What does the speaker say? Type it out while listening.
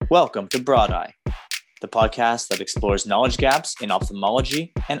Welcome to Broad Eye, the podcast that explores knowledge gaps in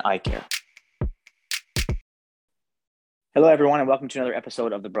ophthalmology and eye care. Hello, everyone, and welcome to another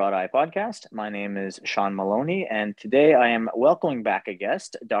episode of the Broad Eye podcast. My name is Sean Maloney, and today I am welcoming back a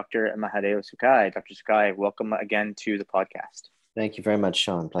guest, Dr. Mahadeo Sukai. Dr. Sukai, welcome again to the podcast. Thank you very much,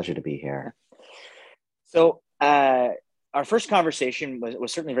 Sean. Pleasure to be here. So, our first conversation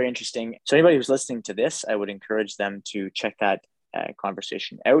was certainly very interesting. So anybody who's listening to this, I would encourage them to check that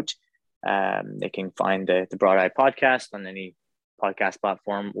conversation out. They can find the Broad Eye podcast on any podcast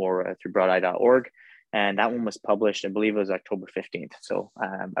platform or through broadeye.org. And that one was published, I believe it was October 15th. So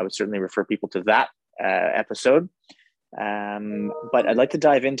I would certainly refer people to that episode. But I'd like to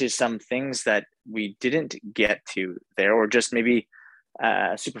dive into some things that we didn't get to there, or just maybe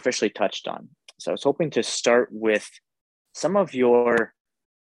superficially touched on. So I was hoping to start with some of your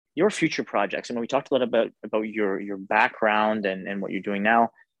future projects. I mean, we talked a lot about your background and what you're doing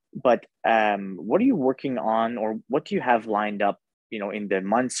now, but what are you working on, or what do you have lined up, in the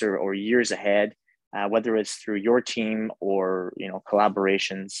months or years ahead, whether it's through your team or,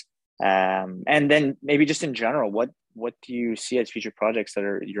 collaborations, and then maybe just in general, what do you see as future projects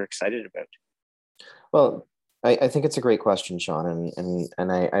that you're excited about? Well, I think it's a great question, Sean,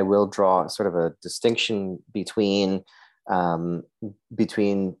 and I will draw sort of a distinction between the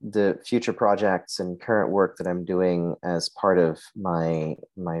future projects and current work that I'm doing as part of my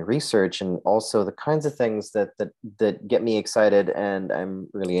research, and also the kinds of things that get me excited and I'm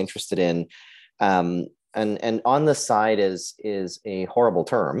really interested in. And on the side is a horrible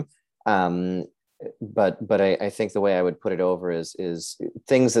term, but I think the way I would put it over is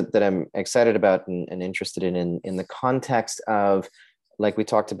things that I'm excited about and interested in the context of, like we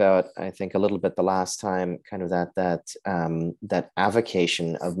talked about, I think a little bit the last time, kind of that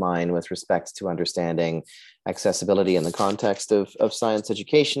avocation of mine with respect to understanding accessibility in the context of science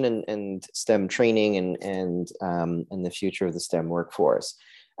education and STEM training and the future of the STEM workforce,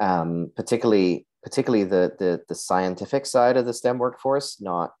 particularly the scientific side of the STEM workforce,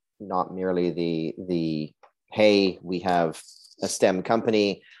 not merely the hey, we have a STEM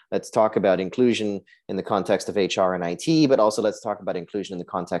company, let's talk about inclusion in the context of HR and IT, but also let's talk about inclusion in the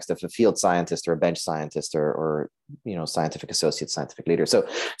context of a field scientist or a bench scientist or scientific associate, scientific leader. So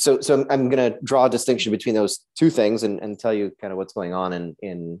I'm going to draw a distinction between those two things and tell you kind of what's going on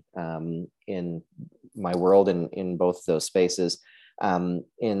in my world in both of those spaces,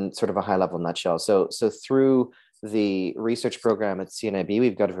 in sort of a high level nutshell. So through the research program at CNIB,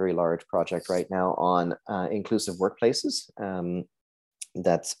 we've got a very large project right now on inclusive workplaces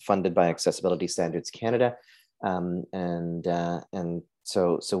that's funded by Accessibility Standards Canada, and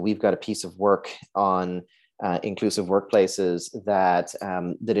so we've got a piece of work on inclusive workplaces that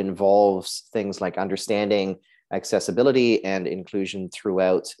involves things like understanding accessibility and inclusion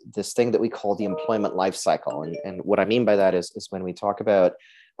throughout this thing that we call the employment life cycle. And what I mean by that is when we talk about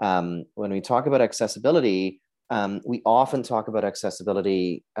accessibility, we often talk about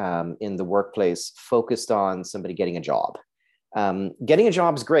accessibility in the workplace focused on somebody getting a job. Getting a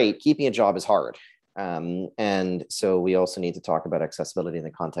job is great. Keeping a job is hard. And so we also need to talk about accessibility in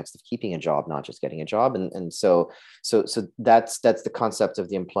the context of keeping a job, not just getting a job. And so that's the concept of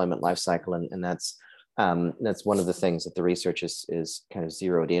the employment life cycle. And that's one of the things that the research is kind of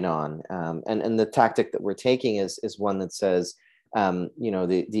zeroed in on. And the tactic that we're taking is one that says,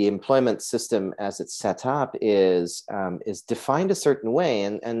 the employment system as it's set up is defined a certain way,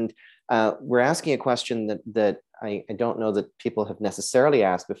 and we're asking a question that I don't know that people have necessarily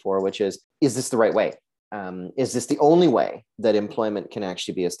asked before, which is this the right way? Is this the only way that employment can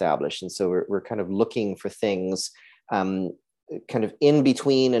actually be established? And so we're kind of looking for things kind of in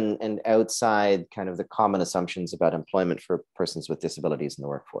between and outside kind of the common assumptions about employment for persons with disabilities in the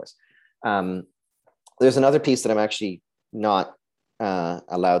workforce. There's another piece that I'm actually not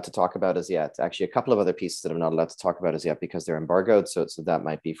allowed to talk about as yet. Actually, a couple of other pieces that I'm not allowed to talk about as yet because they're embargoed. So that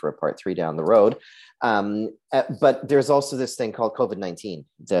might be for a part 3 down the road. But there's also this thing called COVID-19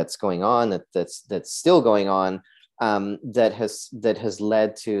 that's going on, that's still going on, that has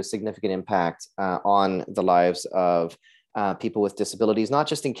led to significant impact on the lives of people with disabilities, not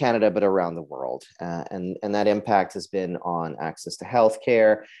just in Canada, but around the world. And that impact has been on access to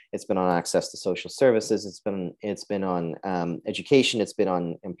healthcare. It's been on access to social services. It's been on education. It's been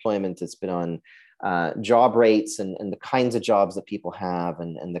on employment. It's been on job rates and the kinds of jobs that people have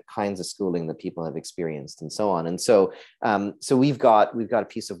and the kinds of schooling that people have experienced and so on. And so we've got a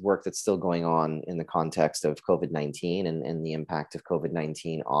piece of work that's still going on in the context of COVID-19 and the impact of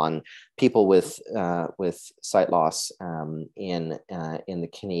COVID-19 on people with sight loss in the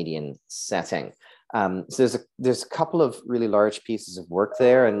Canadian setting. So there's a couple of really large pieces of work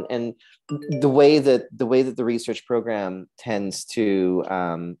there, and the research program tends to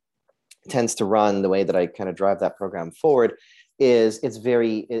run, the way that I kind of drive that program forward is it's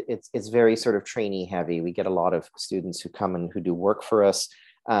very sort of trainee heavy. We get a lot of students who come and who do work for us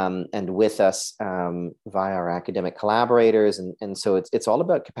and with us via our academic collaborators, and so it's all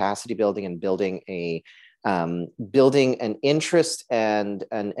about capacity building and building an interest and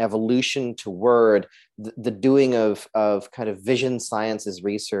an evolution toward the doing of kind of vision sciences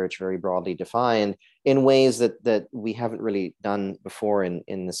research, very broadly defined, in ways that we haven't really done before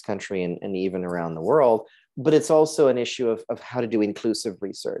in this country and even around the world. But it's also an issue of how to do inclusive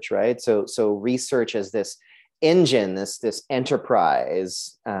research, right? So research as this engine, this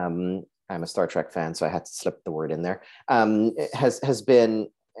enterprise. I'm a Star Trek fan, so I had to slip the word in there. Has been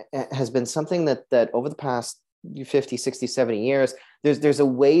something that over the past 50, 60, 70 years, there's a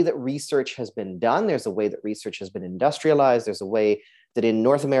way that research has been done. There's a way that research has been industrialized. There's a way that in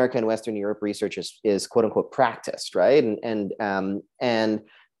North America and Western Europe, research is quote unquote practiced, right? And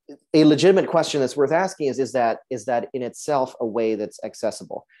a legitimate question that's worth asking is that in itself a way that's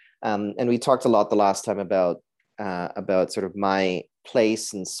accessible? And we talked a lot the last time about sort of my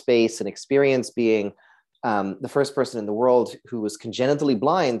place and space and experience being the first person in the world who was congenitally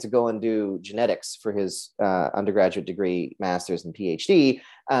blind to go and do genetics for his undergraduate degree, master's, and PhD.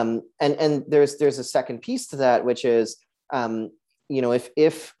 And there's a second piece to that, which is,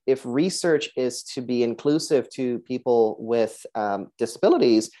 if research is to be inclusive to people with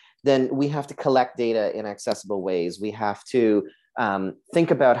disabilities, then we have to collect data in accessible ways. We have to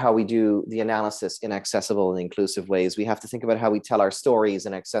think about how we do the analysis in accessible and inclusive ways. We have to think about how we tell our stories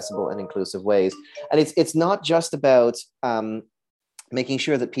in accessible and inclusive ways. And it's not just about making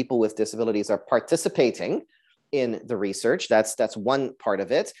sure that people with disabilities are participating in the research. That's one part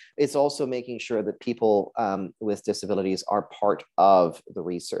of it. It's also making sure that people with disabilities are part of the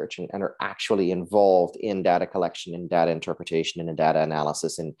research and are actually involved in data collection and data interpretation and in data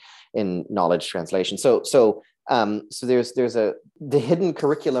analysis and in knowledge translation. So there's the hidden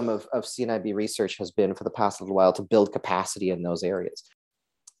curriculum of CNIB research has been for the past little while to build capacity in those areas.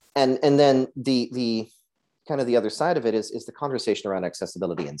 And then the kind of the other side of it is the conversation around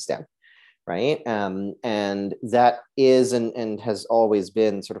accessibility in STEM. Right. And that is and has always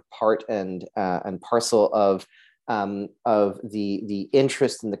been sort of part and parcel of the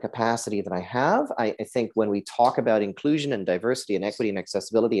interest and the capacity that I have. I think when we talk about inclusion and diversity and equity and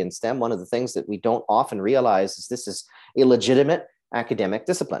accessibility in STEM, one of the things that we don't often realize is this is a legitimate academic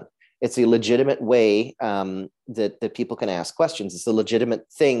discipline. It's a legitimate way that people can ask questions. It's a legitimate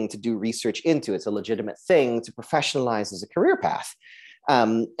thing to do research into. It's a legitimate thing to professionalize as a career path.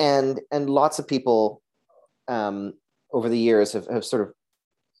 And lots of people over the years have sort of,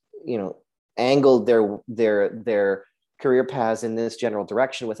 angled their career paths in this general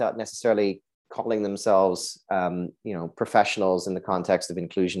direction without necessarily calling themselves, professionals in the context of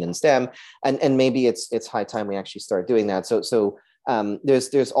inclusion in STEM. And maybe it's high time we actually start doing that. So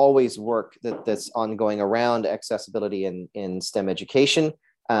there's always work that's ongoing around accessibility in STEM education.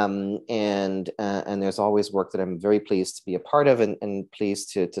 And there's always work that I'm very pleased to be a part of and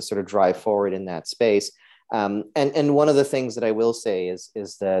pleased to sort of drive forward in that space. And one of the things that I will say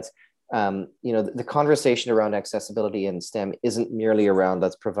is that, the conversation around accessibility in STEM isn't merely around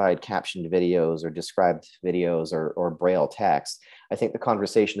let's provide captioned videos or described videos or Braille text. I think the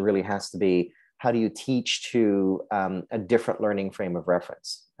conversation really has to be, how do you teach to a different learning frame of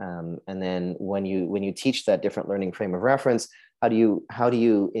reference? And then when you teach that different learning frame of reference, how do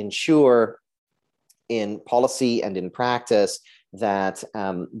you ensure in policy and in practice that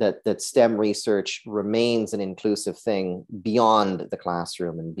STEM research remains an inclusive thing beyond the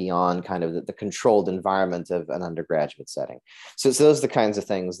classroom and beyond kind of the controlled environment of an undergraduate setting? So those are the kinds of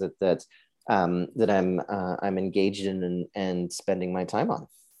things that I'm engaged in and spending my time on.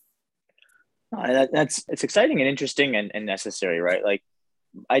 It's exciting and interesting and necessary, right? Like,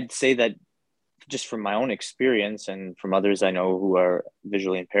 I'd say that just from my own experience and from others I know who are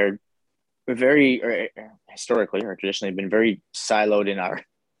visually impaired, we're historically or traditionally been very siloed in our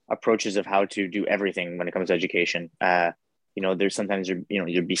approaches of how to do everything when it comes to education. There's sometimes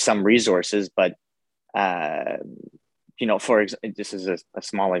there'd be some resources, but this is a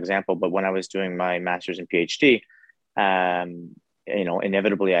small example, but when I was doing my master's and PhD,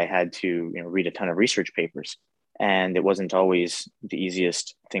 inevitably I had to read a ton of research papers. And it wasn't always the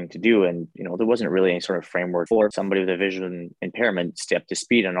easiest thing to do. And, there wasn't really any sort of framework for somebody with a vision impairment to stay up to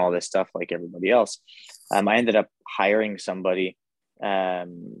speed on all this stuff like everybody else. I ended up hiring somebody she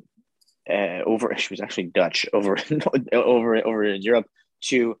was actually Dutch over in Europe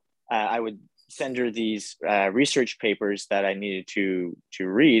I would send her these research papers that I needed to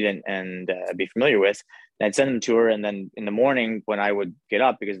read and be familiar with. And I'd send them to her, and then in the morning when I would get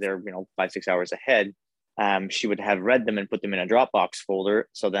up, because they're 5-6 hours ahead, she would have read them and put them in a Dropbox folder.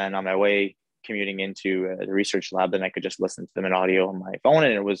 So then on my way commuting into the research lab, then I could just listen to them in audio on my phone,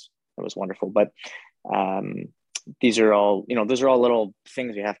 and it was wonderful. But these are all those are all little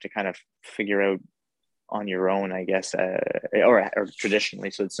things you have to kind of figure out on your own, I guess, or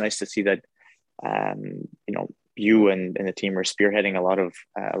traditionally. So it's nice to see that you and the team are spearheading a lot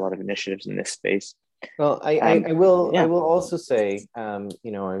of initiatives in this space. Well, I will also say, in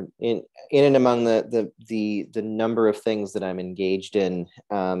and among the number of things that I'm engaged in,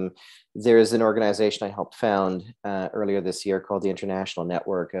 there is an organization I helped found earlier this year called the International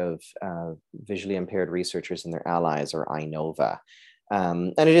Network of Visually Impaired Researchers and Their Allies, or INOVA.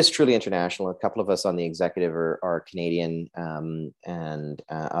 And it is truly international. A couple of us on the executive are Canadian, and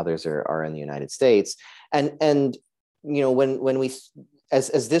others are in the United States. And when we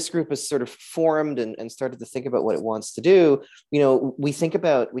as this group has sort of formed and started to think about what it wants to do, we think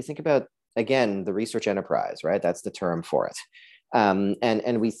about again the research enterprise, right? That's the term for it.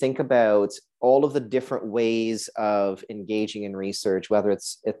 And we think about all of the different ways of engaging in research, whether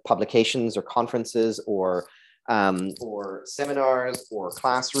it's publications or conferences or seminars or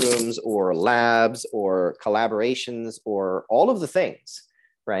classrooms or labs or collaborations or all of the things,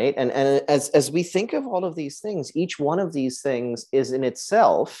 right? And as we think of all of these things, each one of these things is in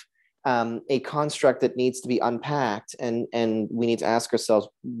itself a construct that needs to be unpacked, and we need to ask ourselves,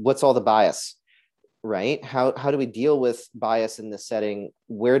 what's all the bias, right? How do we deal with bias in this setting?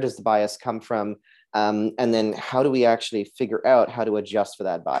 Where does the bias come from? And then how do we actually figure out how to adjust for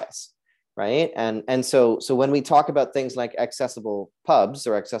that bias? Right. And so when we talk about things like accessible pubs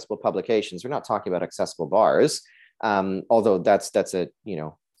or accessible publications, we're not talking about accessible bars, although that's a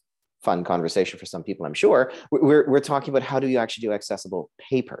fun conversation for some people, I'm sure. We're talking about how do you actually do accessible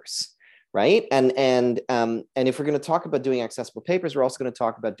papers, right? And if we're going to talk about doing accessible papers, we're also going to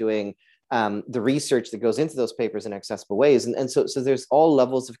talk about doing the research that goes into those papers in accessible ways. And so there's all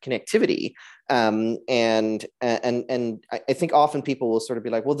levels of connectivity. And I think often people will sort of be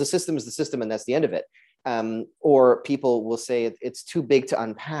like, well, the system is the system and that's the end of it. Or people will say it's too big to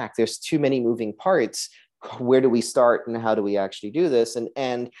unpack. There's too many moving parts. Where do we start and how do we actually do this?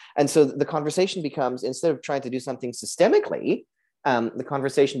 And so the conversation becomes, instead of trying to do something systemically, the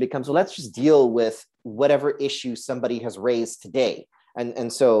conversation becomes, well, let's just deal with whatever issue somebody has raised today.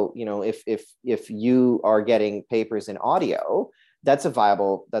 And so, if you are getting papers in audio, that's a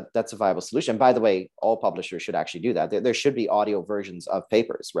viable solution. By the way, all publishers should actually do that. There should be audio versions of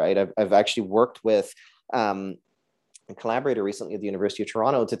papers, right? I've actually worked with a collaborator recently at the University of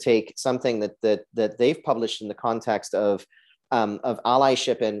Toronto to take something that they've published in the context of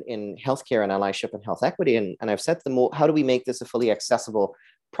allyship in healthcare and allyship and health equity. And I've said to them, well, how do we make this a fully accessible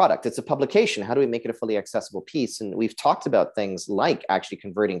product? It's a publication. How do we make it a fully accessible piece? And we've talked about things like actually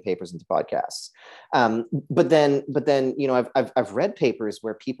converting papers into podcasts. But then, I've read papers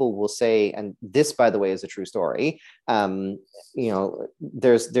where people will say, and this, by the way, is a true story. There's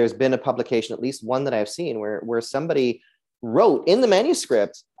been a publication, at least one that I've seen, where somebody wrote in the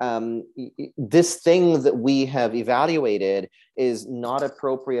manuscript, this thing that we have evaluated is not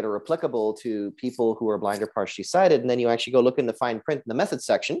appropriate or applicable to people who are blind or partially sighted. And then you actually go look in the fine print in the methods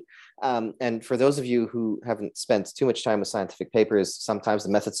section. And for those of you who haven't spent too much time with scientific papers, sometimes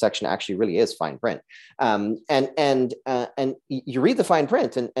the methods section actually really is fine print. And you read the fine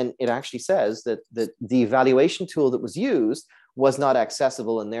print, and it actually says that the evaluation tool that was used was not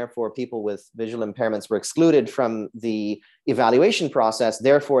accessible, and therefore people with visual impairments were excluded from the evaluation process.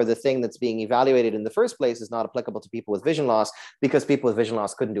 Therefore, the thing that's being evaluated in the first place is not applicable to people with vision loss because people with vision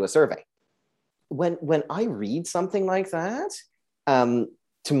loss couldn't do a survey. When I read something like that,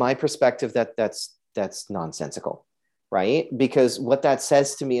 to my perspective, that's nonsensical, right? Because what that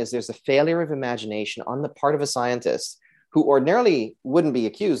says to me is there's a failure of imagination on the part of a scientist who ordinarily wouldn't be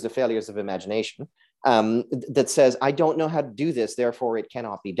accused of failures of imagination, that says, I don't know how to do this, therefore it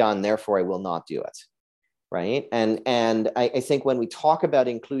cannot be done, therefore I will not do it, right? And I think when we talk about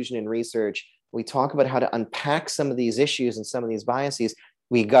inclusion in research, we talk about how to unpack some of these issues and some of these biases.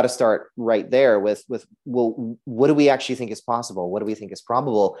 We got to start right there with well, what do we actually think is possible? What do we think is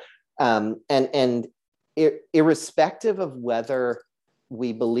probable? And irrespective of whether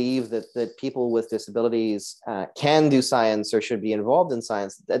we believe that people with disabilities can do science or should be involved in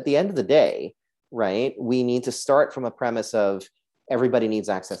science, at the end of the day, right, we need to start from a premise of everybody needs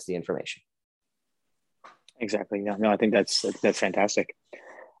access to the information. Exactly. Yeah. No, I think that's fantastic.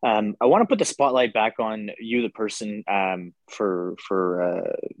 I want to put the spotlight back on you, the person, for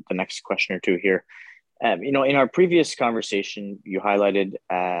the next question or two here. In our previous conversation, you highlighted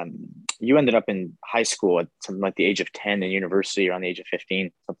you ended up in high school at something like the age of 10 and university around the age of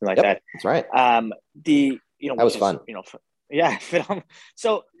 15, something like Yep, that. that's right. That Which was is, fun. yeah.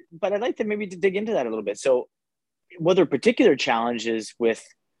 So, but I'd like to maybe to dig into that a little bit. So, were there particular challenges with,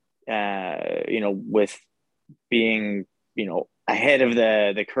 with being, ahead of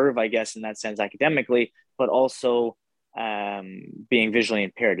the curve, I guess, in that sense, academically, but also being visually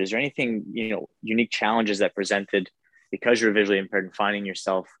impaired? Is there anything, unique challenges that presented because you're visually impaired and finding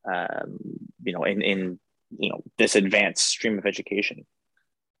yourself, in this advanced stream of education?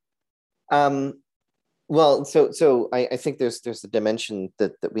 Um, well, so I think there's a dimension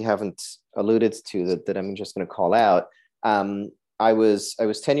that we haven't alluded to that I'm just going to call out. I was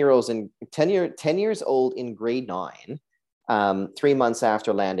 10 years old in grade 9, 3 months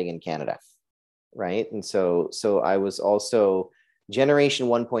after landing in Canada, right? And so I was also generation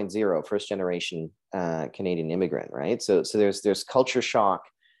 1.0, first generation Canadian immigrant, right? So there's culture shock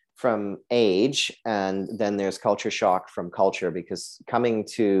from age, and then there's culture shock from culture, because coming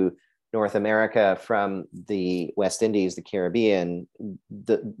to North America from the West Indies, the Caribbean,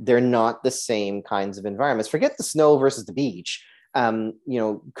 they're not the same kinds of environments. Forget the snow versus the beach.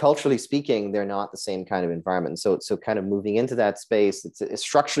 Culturally speaking, they're not the same kind of environment. So kind of moving into that space, it's a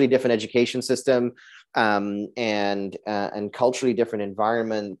structurally different education system, and culturally different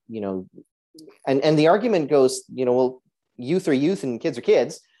environment. And the argument goes, well, youth are youth and kids are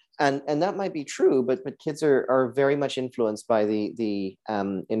kids. And that might be true, but kids are very much influenced by the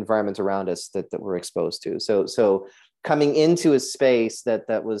environment around us that we're exposed to. So coming into a space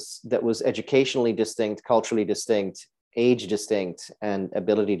that was educationally distinct, culturally distinct, age distinct, and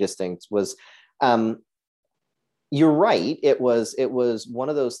ability distinct was, you're right. It was one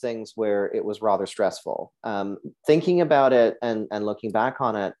of those things where it was rather stressful. Thinking about it and looking back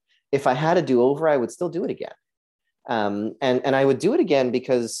on it, if I had a do-over, I would still do it again. And I would do it again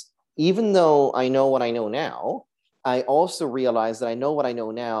because even though I know what I know now, I also realize that I know what I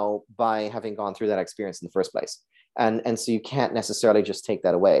know now by having gone through that experience in the first place. And so you can't necessarily just take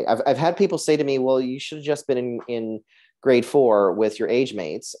that away. I've had people say to me, well, you should have just been in grade 4 with your age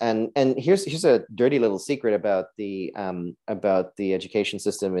mates. And here's a dirty little secret about the education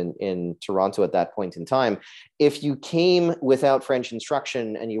system in Toronto at that point in time. If you came without French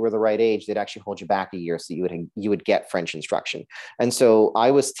instruction and you were the right age, they'd actually hold you back a year so you would get French instruction. And so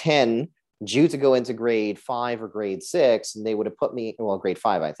I was 10, due to go into grade 5 or grade 6, and they would have put me, well, grade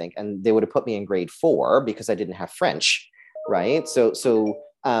 5, I think, and they would have put me in grade 4 because I didn't have French, right? So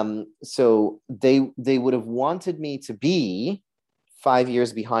they would have wanted me to be 5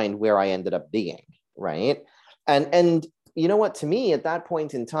 years behind where I ended up being, right? And you know what, to me at that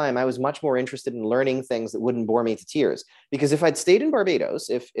point in time, I was much more interested in learning things that wouldn't bore me to tears. Because if I'd stayed in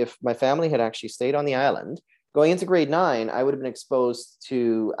Barbados, if my family had actually stayed on the island, going into grade 9, I would have been exposed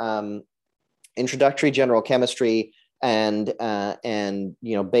to introductory general chemistry and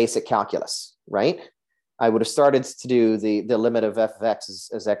basic calculus, right? I would have started to do the limit of f of x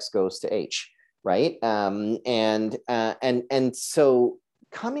as x goes to h, right? And so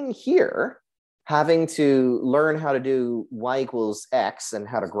coming here, having to learn how to do y equals x and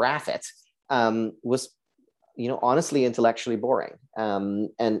how to graph it was, honestly, intellectually boring. And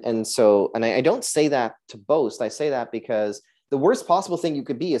I don't say that to boast. I say that because the worst possible thing you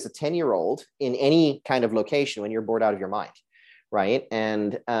could be is a 10-year-old in any kind of location when you're bored out of your mind. Right.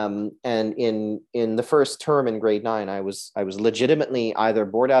 And in the first term in grade 9, I was legitimately either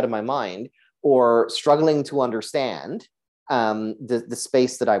bored out of my mind or struggling to understand the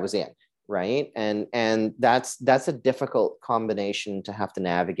space that I was in. Right. And that's a difficult combination to have to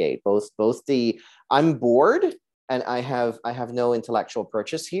navigate, both the I'm bored and I have no intellectual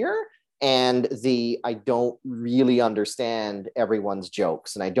purchase here, and I don't really understand everyone's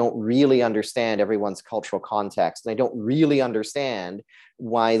jokes, and I don't really understand everyone's cultural context, and I don't really understand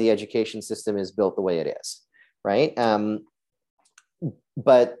why the education system is built the way it is, right?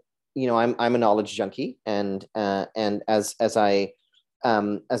 But I'm a knowledge junkie, and as I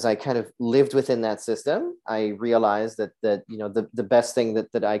kind of lived within that system, I realized that the best thing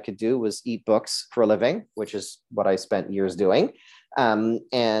that I could do was eat books for a living, which is what I spent years doing.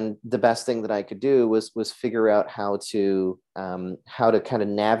 And the best thing that I could do was figure out how to kind of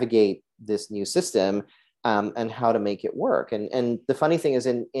navigate this new system, and how to make it work. And the funny thing is,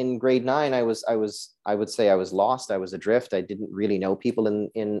 in grade 9, I would say I was lost. I was adrift. I didn't really know people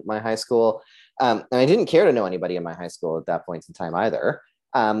in my high school, and I didn't care to know anybody in my high school at that point in time either.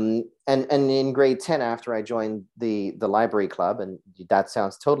 And in grade 10, after I joined the library club, and that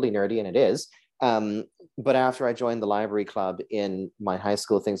sounds totally nerdy, and it is, but after I joined the library club in my high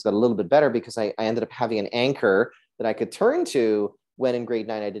school, things got a little bit better because I ended up having an anchor that I could turn to when in grade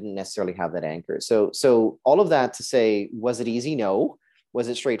 9, I didn't necessarily have that anchor. So all of that to say, was it easy? No. Was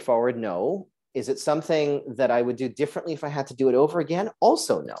it straightforward? No. Is it something that I would do differently if I had to do it over again?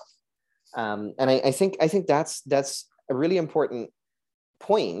 Also, no. And I think that's a really important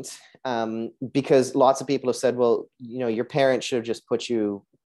point, because lots of people have said, well, your parents should have just put you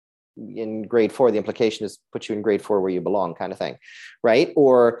in grade 4. The implication is put you in grade 4 where you belong, kind of thing, right?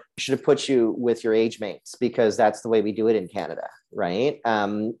 Or should have put you with your age mates because that's the way we do it in Canada, right?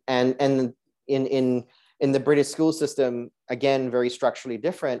 And in the British school system, again, very structurally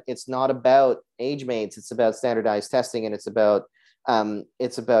different. It's not about age mates. It's about standardized testing, and it's about kind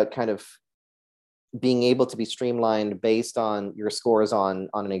of being able to be streamlined based on your scores on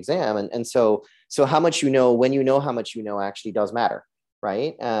an exam. And so how much when you know how much actually does matter,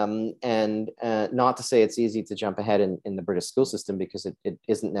 right? And not to say it's easy to jump ahead in the British school system, because it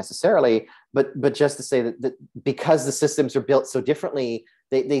isn't necessarily, but just to say that because the systems are built so differently,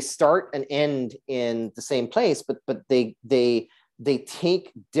 they start and end in the same place, but they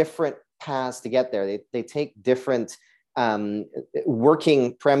take different paths to get there. They take different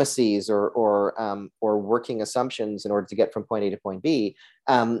working premises or working assumptions in order to get from point A to point B.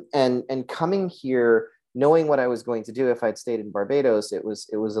 And coming here, knowing what I was going to do if I'd stayed in Barbados, it was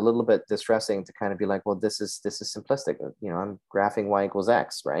a little bit distressing to kind of be like, well, this is simplistic. I'm graphing y equals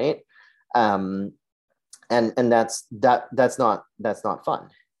x, right? And that's not fun.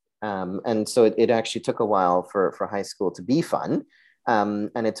 And so it actually took a while for high school to be fun.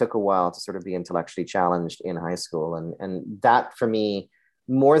 And it took a while to sort of be intellectually challenged in high school. And that for me,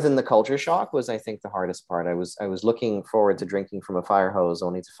 more than the culture shock, was, I think, the hardest part. I was looking forward to drinking from a fire hose,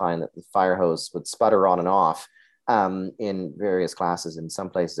 only to find that the fire hose would sputter on and off in various classes. In some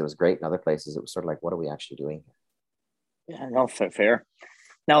places it was great. In other places it was sort of like, what are we actually doing here? Yeah, no, fair.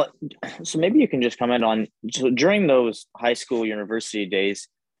 Now, so maybe you can just comment on, so during those high school, university days,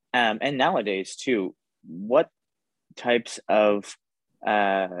 and nowadays too, what types of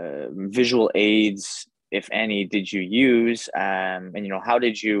visual aids, if any, did you use? And how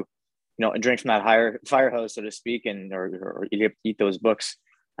did you drink from that fire hose, so to speak, and or eat those books,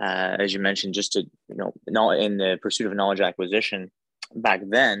 as you mentioned, just to in the pursuit of knowledge acquisition back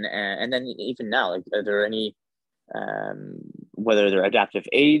then, and then even now, like, are there any whether they're adaptive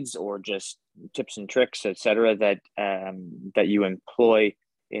aids or just tips and tricks, etc., that you employ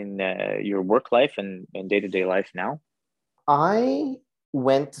in your work life and day-to-day life now? I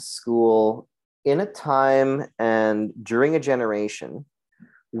went to school in a time and during a generation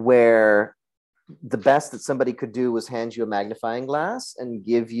where the best that somebody could do was hand you a magnifying glass and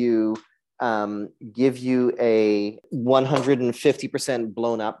give you a 150%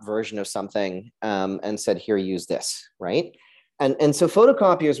 blown up version of something, and said, here, use this, right? And so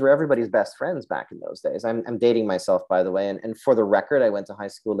photocopiers were everybody's best friends back in those days. I'm dating myself, by the way. And for the record, I went to high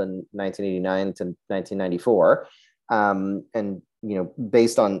school in 1989 to 1994. And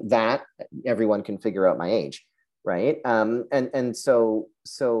based on that, everyone can figure out my age, right? And so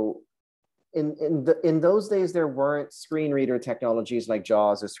in those days, there weren't screen reader technologies like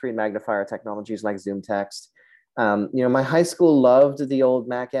JAWS or screen magnifier technologies like ZoomText. My high school loved the old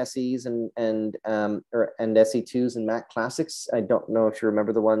Mac SEs and SE2s and Mac Classics. I don't know if you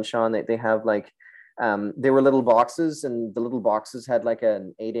remember the one, Sean. They have like, they were little boxes, and the little boxes had like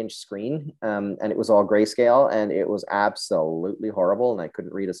an 8-inch screen, and it was all grayscale, and it was absolutely horrible, and I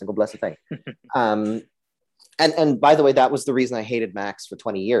couldn't read a single blessed thing. And by the way, that was the reason I hated Macs for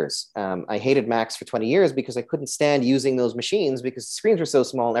 20 years. I hated Macs for 20 years because I couldn't stand using those machines because the screens were so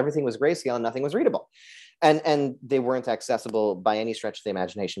small and everything was grayscale and nothing was readable. And they weren't accessible by any stretch of the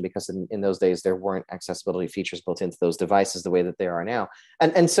imagination, because in those days, there weren't accessibility features built into those devices the way that they are now.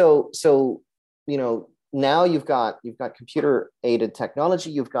 And so now you've got computer aided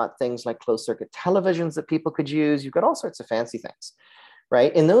technology. You've got things like closed circuit televisions that people could use. You've got all sorts of fancy things,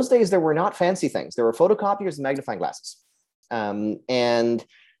 right? In those days, there were not fancy things. There were photocopiers and magnifying glasses. And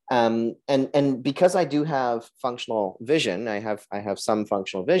because I do have functional vision, I have some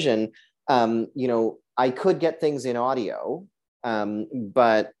functional vision. I could get things in audio,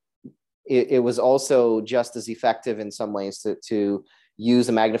 but it was also just as effective in some ways to use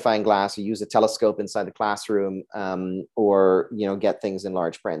a magnifying glass or use a telescope inside the classroom, or get things in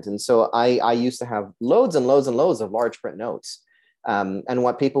large print. And so I used to have loads and loads and loads of large print notes. And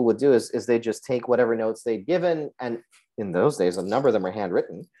what people would do is they just take whatever notes they'd given, and in those days, a number of them are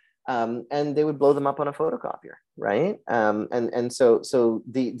handwritten. and they would blow them up on a photocopier, right? And so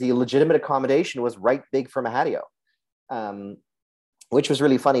the legitimate accommodation was write big for Mahadio, which was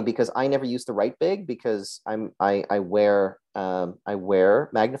really funny because I never used to write big because I wear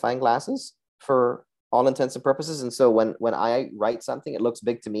magnifying glasses for all intents and purposes, and so when I write something, it looks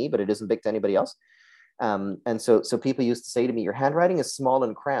big to me, but it isn't big to anybody else. And so people used to say to me, your handwriting is small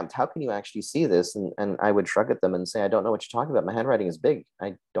and cramped. How can you actually see this? And I would shrug at them and say, I don't know what you're talking about. My handwriting is big.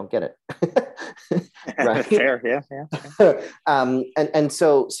 I don't get it. Right. Fair. Yeah. And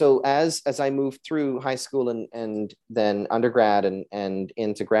so as I moved through high school and then undergrad and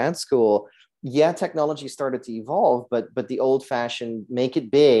into grad school, yeah, technology started to evolve, but the old fashioned make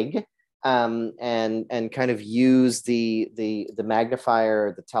it big, and kind of use the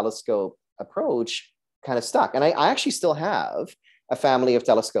magnifier, the telescope approach kind of stuck. And I actually still have a family of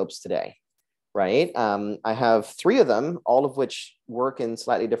telescopes today, right? I have 3 of them, all of which work in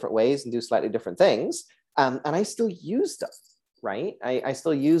slightly different ways and do slightly different things. And I still use them, right? I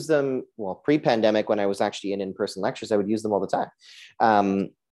still use them, well, pre-pandemic when I was actually in in-person lectures, I would use them all the time.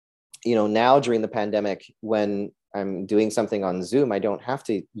 Now during the pandemic, when I'm doing something on Zoom, I don't have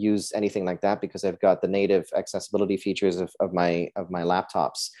to use anything like that because I've got the native accessibility features of my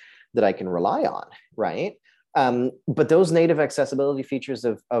laptops that I can rely on, right? But those native accessibility features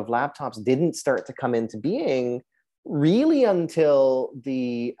of laptops didn't start to come into being really until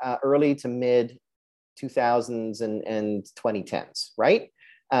the early to mid 2000s and 2010s, right?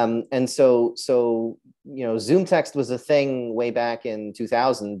 And so Zoom text was a thing way back in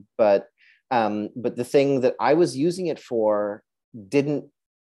 2000, but the thing that I was using it for didn't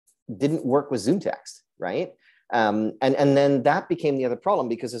work with Zoom text, right? And then that became the other problem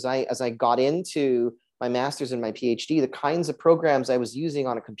because as I got into my master's and my PhD, the kinds of programs I was using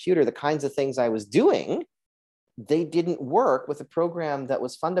on a computer, the kinds of things I was doing, they didn't work with a program that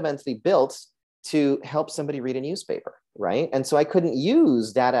was fundamentally built to help somebody read a newspaper, right? And so I couldn't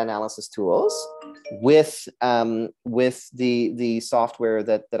use data analysis tools with the software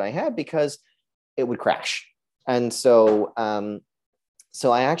that I had because it would crash. And so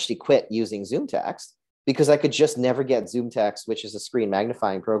I actually quit using Zoom Text because I could just never get Zoom Text, which is a screen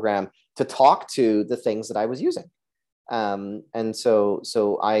magnifying program, to talk to the things that I was using. And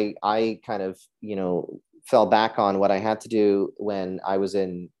so I kind of, fell back on what I had to do when I was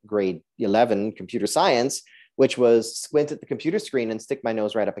in grade 11 computer science, which was squint at the computer screen and stick my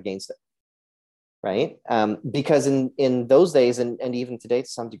nose right up against it. Right. Because in those days, and even today to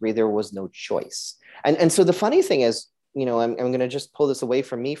some degree, there was no choice. And so the funny thing is, I'm going to just pull this away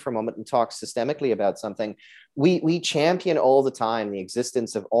from me for a moment and talk systemically about something. We champion all the time the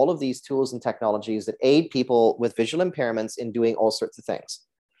existence of all of these tools and technologies that aid people with visual impairments in doing all sorts of things.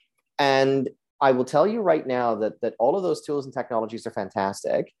 And I will tell you right now that all of those tools and technologies are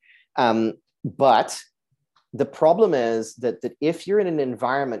fantastic. But the problem is that if you're in an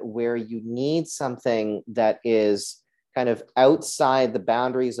environment where you need something that is kind of outside the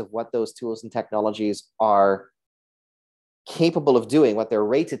boundaries of what those tools and technologies are capable of doing, what they're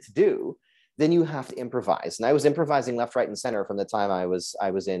rated to do, then you have to improvise. And I was improvising left, right, and center from the time I was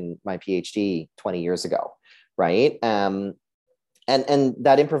in my PhD 20 years ago, right? And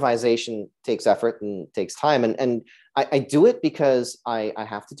that improvisation takes effort and takes time. And I do it because I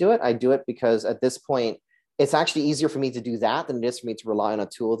have to do it. I do it because at this point, it's actually easier for me to do that than it is for me to rely on a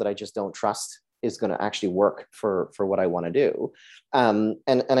tool that I just don't trust is going to actually work for what I want to do. And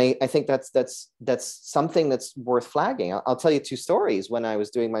I think that's something that's worth flagging. I'll tell you 2 stories. When I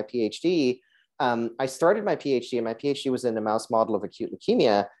was doing my PhD, I started my PhD, and my PhD was in a mouse model of acute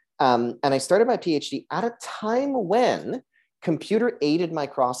leukemia. And I started my PhD at a time when computer-aided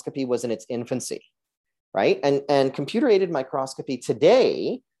microscopy was in its infancy, right? And computer-aided microscopy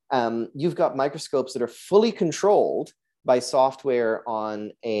today, you've got microscopes that are fully controlled by software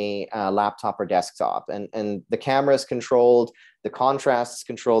on a laptop or desktop. And the camera is controlled, the contrast is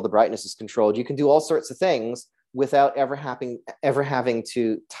controlled, the brightness is controlled. You can do all sorts of things without ever having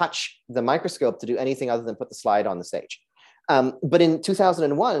to touch the microscope to do anything other than put the slide on the stage. But in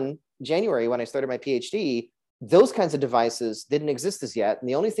 2001, January, when I started my PhD, those kinds of devices didn't exist as yet. And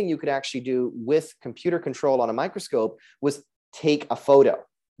the only thing you could actually do with computer control on a microscope was take a photo,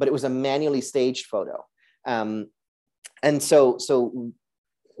 but it was a manually staged photo. And so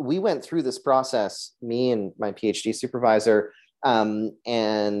we went through this process, me and my PhD supervisor,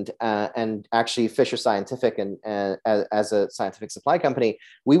 and actually Fisher Scientific, and as a scientific supply company,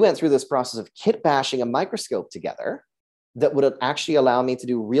 we went through this process of kit bashing a microscope together that would actually allow me to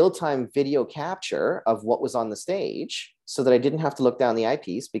do real-time video capture of what was on the stage, so that I didn't have to look down the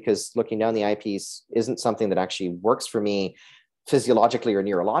eyepiece, because looking down the eyepiece isn't something that actually works for me physiologically or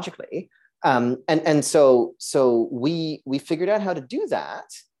neurologically. So we figured out how to do that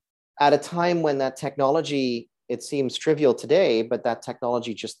at a time when that technology, it seems trivial today, but that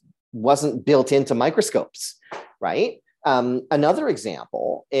technology just wasn't built into microscopes, right? Another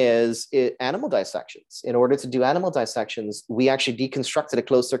example is animal dissections. In order to do animal dissections, we actually deconstructed a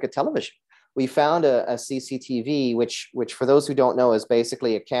closed circuit television. We found a CCTV, which for those who don't know is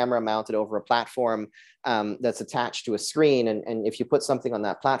basically a camera mounted over a platform that's attached to a screen. And if you put something on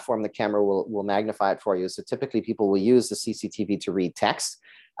that platform, the camera will magnify it for you. So typically people will use the CCTV to read text.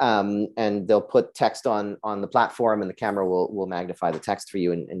 And they'll put text on the platform, and the camera will magnify the text for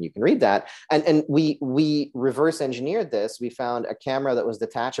you, and you can read that. And we reverse engineered this. We found a camera that was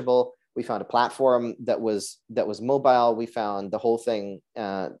detachable. We found a platform that was mobile. We found the whole thing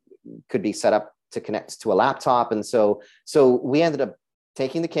could be set up to connect to a laptop. And so we ended up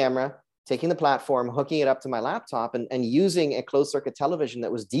taking the camera, taking the platform, hooking it up to my laptop, and using a closed circuit television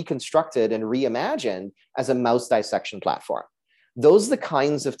that was deconstructed and reimagined as a mouse dissection platform. Those are the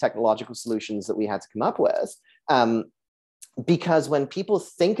kinds of technological solutions that we had to come up with. Because when people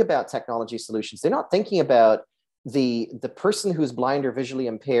think about technology solutions, they're not thinking about the person who's blind or visually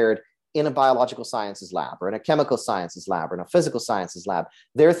impaired in a biological sciences lab or in a chemical sciences lab or in a physical sciences lab.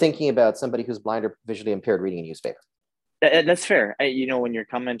 They're thinking about somebody who's blind or visually impaired reading a newspaper. That's fair. When you're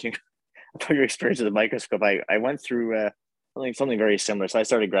commenting about your experience with the microscope, I went through something very similar. So I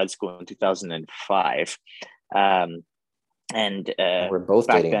started grad school in 2005. And we're both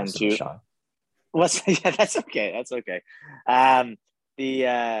back dating then too. Sean. Yeah, that's okay. That's okay.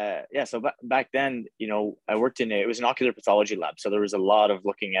 So back then, I worked it was an ocular pathology lab. So there was a lot of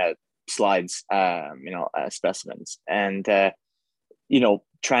looking at slides, specimens, and,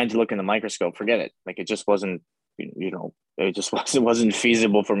 trying to look in the microscope, forget it. Like, it just wasn't, it wasn't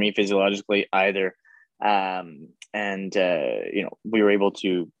feasible for me physiologically either. We were able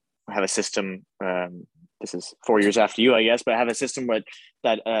to have a system, this is 4 years after you, I guess, but I have a system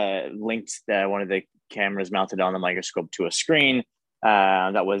that linked one of the cameras mounted on the microscope to a screen.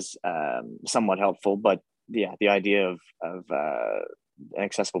 That was somewhat helpful, but yeah, the idea of an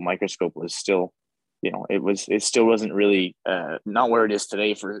accessible microscope was still, it still wasn't really not where it is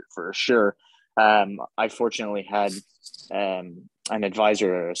today for sure. I fortunately had an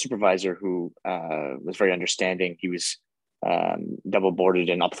advisor, a supervisor who was very understanding. He was double boarded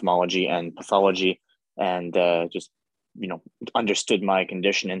in ophthalmology and pathology, and just understood my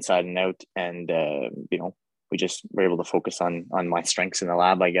condition inside and out, and we just were able to focus on my strengths in the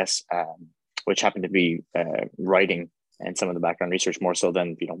lab, I guess, which happened to be writing and some of the background research more so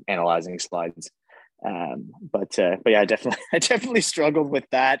than analyzing slides. But yeah, I definitely struggled with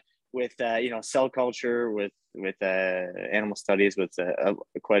that, with cell culture, with animal studies, with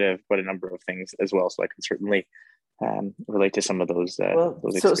quite a number of things as well. So I can certainly relate to some of those.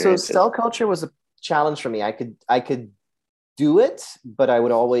 Those experiences. So cell culture was a challenge for me. I could do it, but I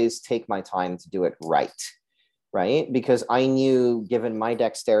would always take my time to do it right? Because I knew, given my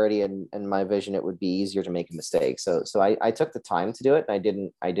dexterity and my vision, it would be easier to make a mistake. So I took the time to do it,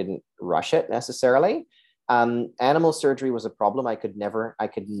 and I didn't rush it necessarily. Animal surgery was a problem. I could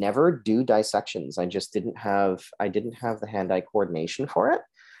never do dissections. I didn't have the hand-eye coordination for it.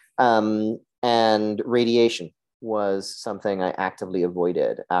 And radiation was something I actively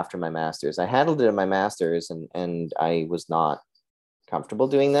avoided after my master's. I handled it in my master's, and I was not comfortable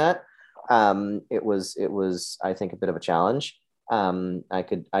doing that. It was, I think, a bit of a challenge. I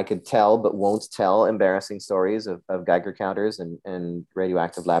could tell, but won't tell embarrassing stories of Geiger counters and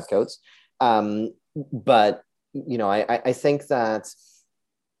radioactive lab coats. But I think that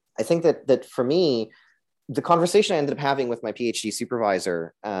for me, the conversation I ended up having with my PhD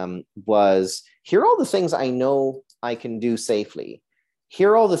supervisor was, here are all the things I know I can do safely.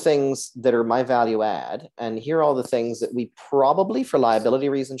 Here are all the things that are my value add, and here are all the things that we probably, for liability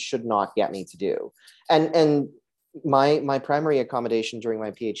reasons, should not get me to do. And my primary accommodation during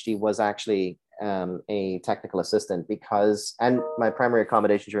my PhD was actually a technical assistant, and my primary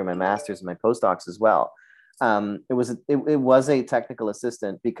accommodation during my master's and my postdocs as well. It was a technical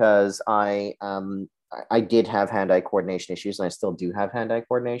assistant because I did have hand-eye coordination issues, and I still do have hand-eye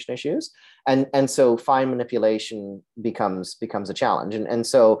coordination issues. And so fine manipulation becomes a challenge. And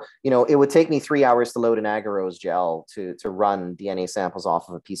so, it would take me 3 hours to load an agarose gel to run DNA samples off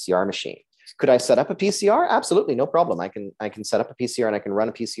of a PCR machine. Could I set up a PCR? Absolutely, no problem. I can set up a PCR, and I can run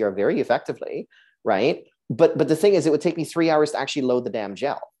a PCR very effectively, right? But the thing is, it would take me 3 hours to actually load the damn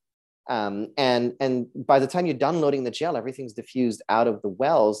gel. And by the time you're done loading the gel, everything's diffused out of the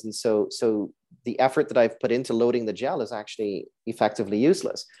wells. And so the effort that I've put into loading the gel is actually effectively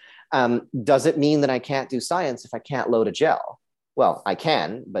useless. Does it mean that I can't do science if I can't load a gel? Well, I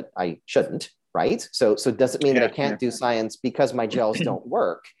can, but I shouldn't, right? So does it mean that I Yeah, yeah. can't do science because my gels don't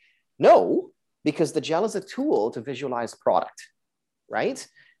work? No, because the gel is a tool to visualize product, right?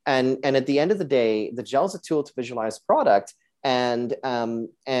 And at the end of the day, the gel is a tool to visualize product. And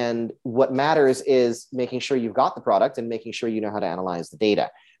what matters is making sure you've got the product and making sure you know how to analyze the data.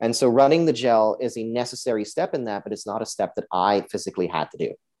 And so running the gel is a necessary step in that, but it's not a step that I physically had to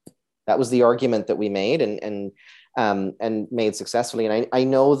do. That was the argument that we made and made successfully. And I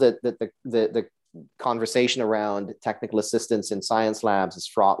know that the conversation around technical assistance in science labs is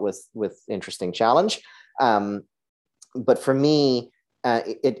fraught with interesting challenge. But for me,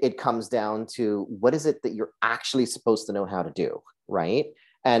 it comes down to what is it that you're actually supposed to know how to do, right?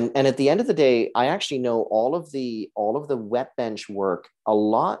 And at the end of the day, I actually know all of the wet bench work a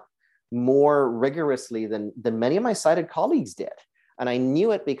lot more rigorously than many of my cited colleagues did. And I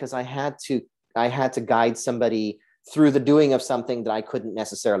knew it because I had to guide somebody through the doing of something that I couldn't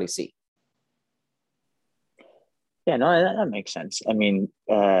necessarily see. Yeah, no, that makes sense. I mean,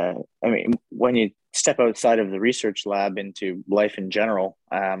 when you step outside of the research lab into life in general,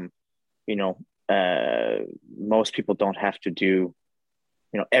 you know, most people don't have to do,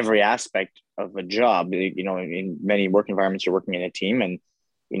 every aspect of a job. In many work environments, you're working in a team, and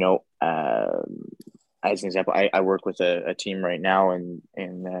you know, as an example, I work with a team right now in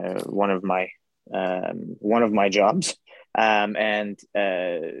one of my jobs, and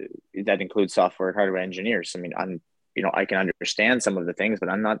that includes software and hardware engineers. I mean, I can understand some of the things, but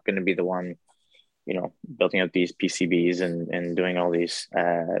I'm not going to be the one, building out these PCBs and doing all these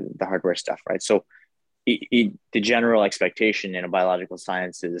the hardware stuff, right? So the general expectation in a biological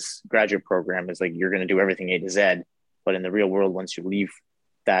sciences graduate program is like you're going to do everything A to Z, but in the real world, once you leave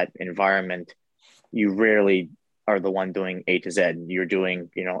that environment, you rarely are the one doing A to Z. You're doing,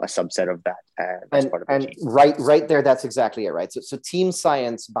 a subset of that as part of the team. Right there, that's exactly it, right? So team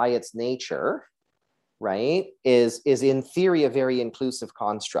science by its nature, right, is in theory a very inclusive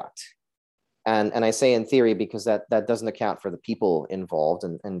construct. And I say in theory because that doesn't account for the people involved,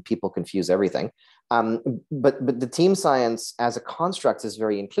 and people confuse everything. But the team science as a construct is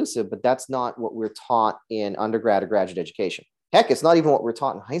very inclusive, but that's not what we're taught in undergrad or graduate education. Heck, it's not even what we're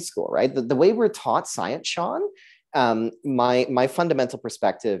taught in high school, right? The way we're taught science, Sean, my fundamental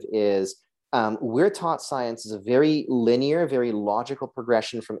perspective is we're taught science is a very linear, very logical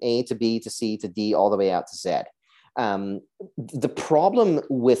progression from A to B to C to D all the way out to Z. The problem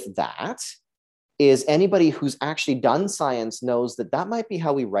with that is anybody who's actually done science knows that might be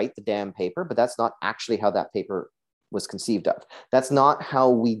how we write the damn paper, but that's not actually how that paper was conceived of. That's not how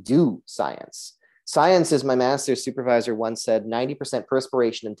we do science. Science, as my master's supervisor once said, 90%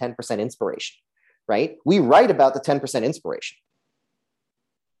 perspiration and 10% inspiration, right? We write about the 10% inspiration,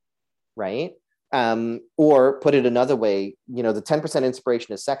 right? Or put it another way, the 10%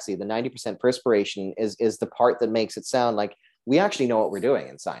 inspiration is sexy. The 90% perspiration is the part that makes it sound like we actually know what we're doing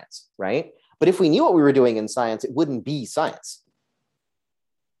in science, right? But if we knew what we were doing in science, it wouldn't be science,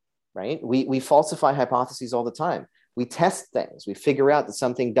 right? We falsify hypotheses all the time. We test things. We figure out that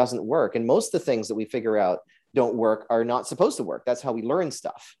something doesn't work. And most of the things that we figure out don't work are not supposed to work. That's how we learn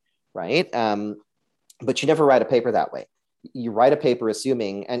stuff, right? But you never write a paper that way. You write a paper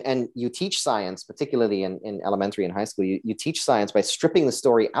assuming, and you teach science, particularly in elementary and high school, you teach science by stripping the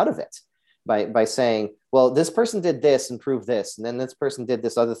story out of it, by saying, well, this person did this and proved this, and then this person did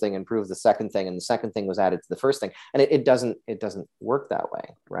this other thing and proved the second thing, and the second thing was added to the first thing. And it doesn't work that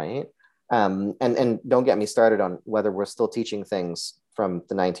way, right? And don't get me started on whether we're still teaching things from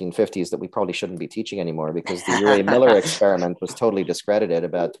the 1950s that we probably shouldn't be teaching anymore, because the Urey-Miller experiment was totally discredited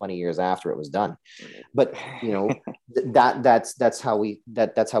about 20 years after it was done. But that's how we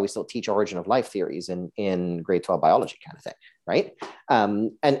still teach origin of life theories in grade 12 biology kind of thing, right?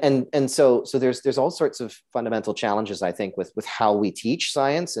 And so there's all sorts of fundamental challenges, I think, with how we teach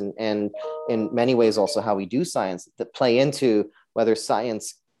science, and in many ways also how we do science, that play into whether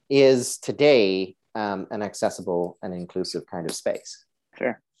science is today an accessible and inclusive kind of space.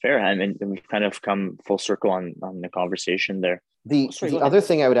 Fair. I mean, we've kind of come full circle on the conversation there. The other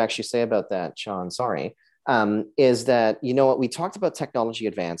thing I would actually say about that, Sean, is that, what we talked about technology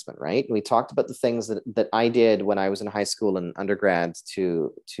advancement, right? We talked about the things that I did when I was in high school and undergrad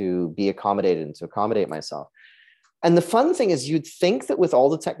to be accommodated and to accommodate myself. And the fun thing is, you'd think that with all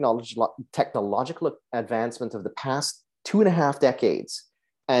the technological advancement of the past 2.5 decades,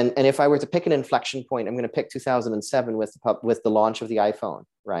 and if I were to pick an inflection point, I'm going to pick 2007 with the launch of the iPhone,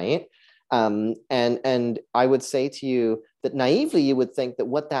 right? And I would say to you that naively, you would think that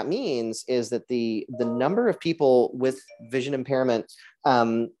what that means is that the number of people with vision impairment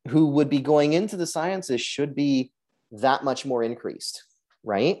who would be going into the sciences should be that much more increased,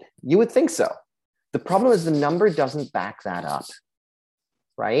 right? You would think so. The problem is the number doesn't back that up,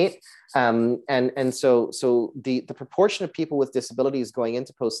 right? And so the proportion of people with disabilities going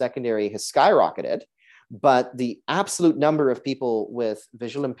into post-secondary has skyrocketed, but the absolute number of people with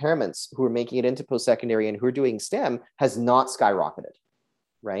visual impairments who are making it into post-secondary and who are doing STEM has not skyrocketed,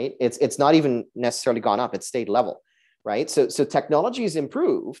 right? It's not even necessarily gone up, it's stayed level, right? So technology has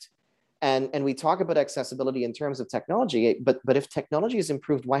improved, and we talk about accessibility in terms of technology, but if technology has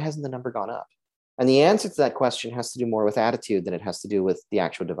improved, why hasn't the number gone up? And the answer to that question has to do more with attitude than it has to do with the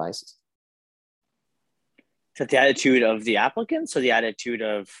actual devices. Is that the attitude of the applicants or the attitude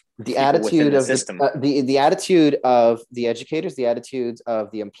of the attitude the of system? The attitude of the educators, the attitudes of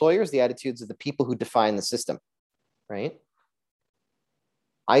the employers, the attitudes of the people who define the system, right?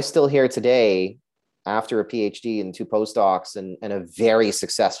 I still hear today, after a PhD and 2 postdocs and a very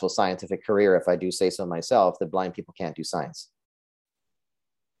successful scientific career, if I do say so myself, that blind people can't do science.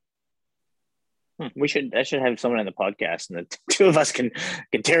 I should have someone on the podcast, and the 2 of us can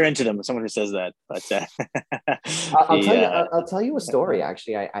tear into them with someone who says that. But I'll tell you a story.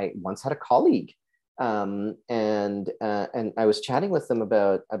 Actually, I once had a colleague, and I was chatting with them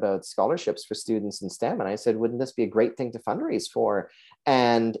about scholarships for students in STEM, and I said, "Wouldn't this be a great thing to fundraise for?"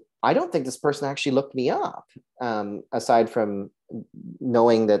 And I don't think this person actually looked me up, aside from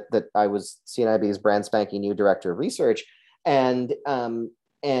knowing that I was CNIB's brand spanking new director of research, and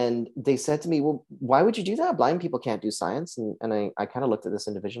they said to me, "Well, why would you do that? Blind people can't do science." And I kind of looked at this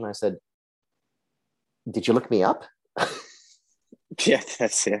individual and I said, "Did you look me up?" Yeah,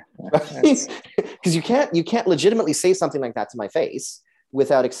 that's it. Because you can't legitimately say something like that to my face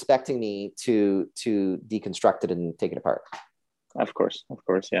without expecting me to deconstruct it and take it apart. Of course,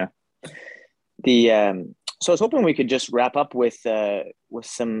 yeah. So I was hoping we could just wrap up with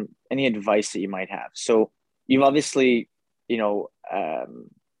any advice that you might have. So you've obviously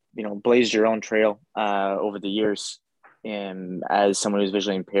blazed your own trail over the years, as someone who's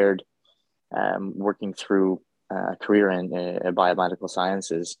visually impaired, working through a career in biomedical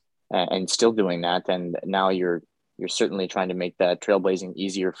sciences, and still doing that. And now you're certainly trying to make that trailblazing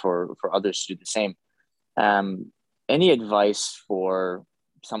easier for others to do the same. Any advice for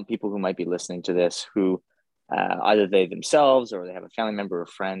some people who might be listening to this, who either they themselves or they have a family member or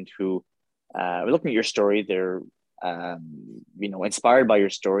friend who are looking at your story, they're inspired by your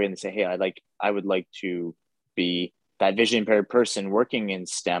story, and they say, "Hey, I would like to be that visually impaired person working in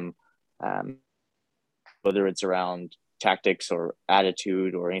STEM," whether it's around tactics or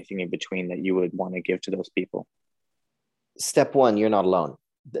attitude or anything in between that you would want to give to those people? Step 1, you're not alone.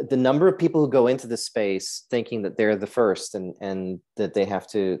 The number of people who go into this space thinking that they're the first and that they have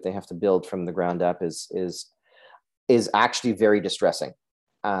to build from the ground up is actually very distressing.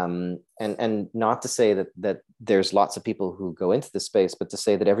 And not to say that there's lots of people who go into this space, but to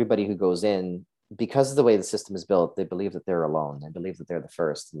say that everybody who goes in, because of the way the system is built, they believe that they're alone. They believe that they're the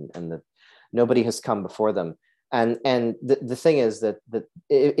first, and that nobody has come before them. And the thing is that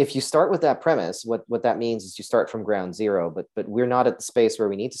if you start with that premise, what that means is you start from ground zero, but we're not at the space where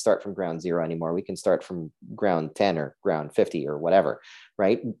we need to start from ground zero anymore. We can start from ground 10 or ground 50 or whatever,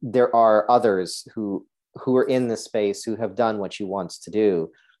 right? There are others who are in this space who have done what you want to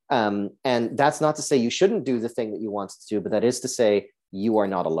do. And that's not to say you shouldn't do the thing that you want to do, but that is to say you are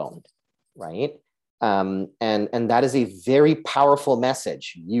not alone, right? And that is a very powerful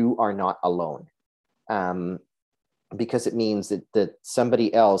message. You are not alone. Because it means that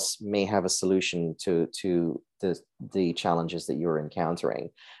somebody else may have a solution to the challenges that you're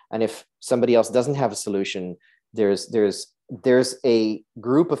encountering. And if somebody else doesn't have a solution, there's a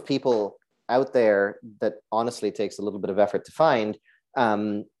group of people out there that honestly takes a little bit of effort to find.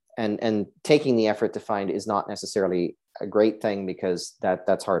 And taking the effort to find is not necessarily a great thing, because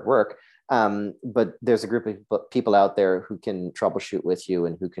that's hard work. But there's a group of people out there who can troubleshoot with you,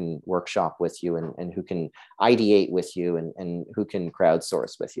 and who can workshop with you, and who can ideate with you, and who can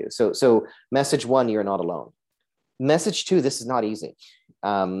crowdsource with you. So message 1, you're not alone. Message 2, this is not easy.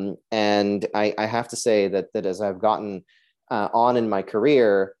 And I have to say that as I've gotten on in my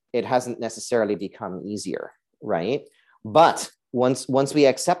career, it hasn't necessarily become easier, right? But once we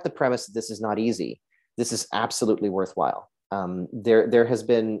accept the premise that this is not easy, this is absolutely worthwhile. There has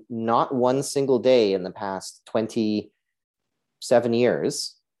been not one single day in the past 27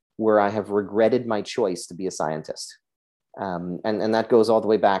 years where I have regretted my choice to be a scientist. And that goes all the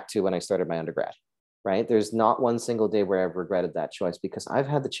way back to when I started my undergrad, right? There's not one single day where I've regretted that choice, because I've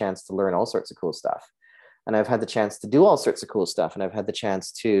had the chance to learn all sorts of cool stuff. And I've had the chance to do all sorts of cool stuff. And I've had the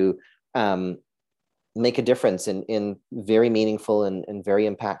chance to make a difference in very meaningful and very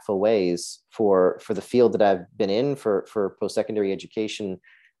impactful ways for the field that I've been in, for post-secondary education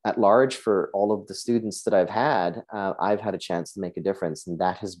at large, for all of the students that I've had a chance to make a difference. And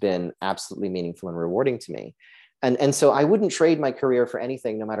that has been absolutely meaningful and rewarding to me. And so I wouldn't trade my career for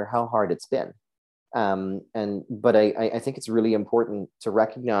anything, no matter how hard it's been. But I think it's really important to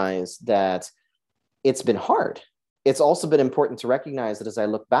recognize that it's been hard. It's also been important to recognize that as I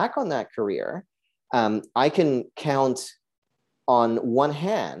look back on that career, I can count on one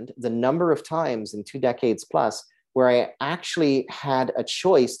hand the number of times in 2 decades plus where I actually had a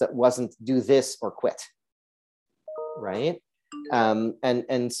choice that wasn't do this or quit, right?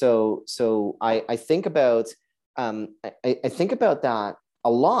 And so I think about I think about that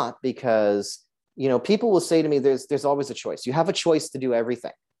a lot, because people will say to me, there's always a choice. You have a choice to do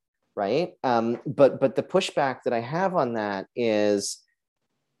everything, right? But the pushback that I have on that is,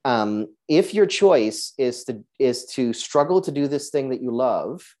 if your choice is to struggle to do this thing that you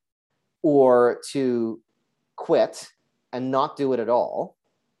love, or to quit and not do it at all,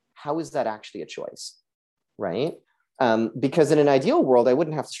 how is that actually a choice, right? Because in an ideal world, I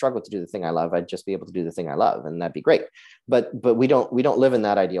wouldn't have to struggle to do the thing I love. I'd just be able to do the thing I love, and that'd be great. But we don't live in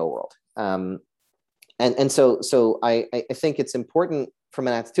that ideal world. And so I think it's important from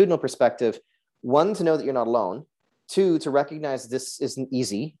an attitudinal perspective, one, to know that you're not alone. Two, to recognize this isn't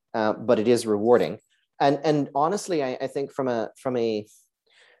easy, but it is rewarding. And honestly, I think from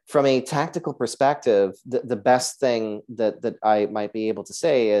a tactical perspective, the best thing that I might be able to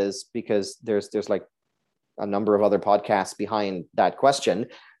say is, because there's like a number of other podcasts behind that question,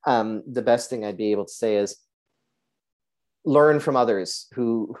 the best thing I'd be able to say is learn from others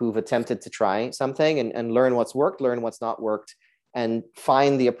who've attempted to try something, and learn what's worked, learn what's not worked, and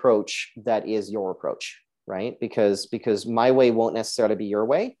find the approach that is your approach, right? Because my way won't necessarily be your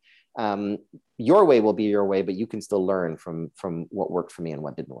way. Your way will be your way, but you can still learn from what worked for me and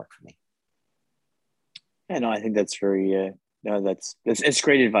what didn't work for me. Yeah, no, I think that's very, it's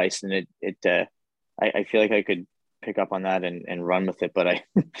great advice. And I feel like I could pick up on that and run with it, but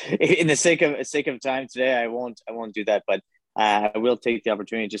in the sake of time today, I won't do that. But I will take the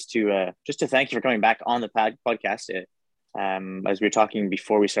opportunity just to thank you for coming back on the podcast. As we were talking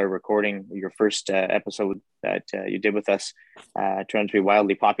before we started recording, your first episode that you did with us turned out to be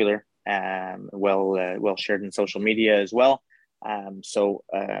wildly popular, well shared in social media as well. So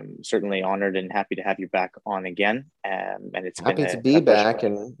certainly honored and happy to have you back on again. And it's happy to be back,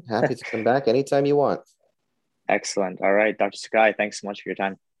 and happy to come back anytime you want. Excellent. All right, Dr. Sakai, thanks so much for your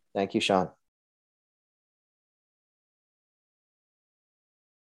time. Thank you, Sean.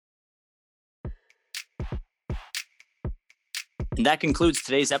 And that concludes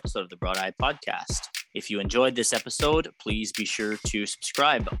today's episode of the Broad Eye Podcast. If you enjoyed this episode, please be sure to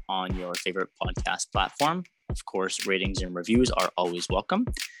subscribe on your favorite podcast platform. Of course, ratings and reviews are always welcome.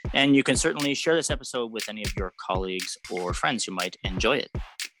 And you can certainly share this episode with any of your colleagues or friends who might enjoy it.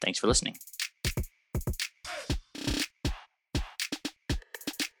 Thanks for listening.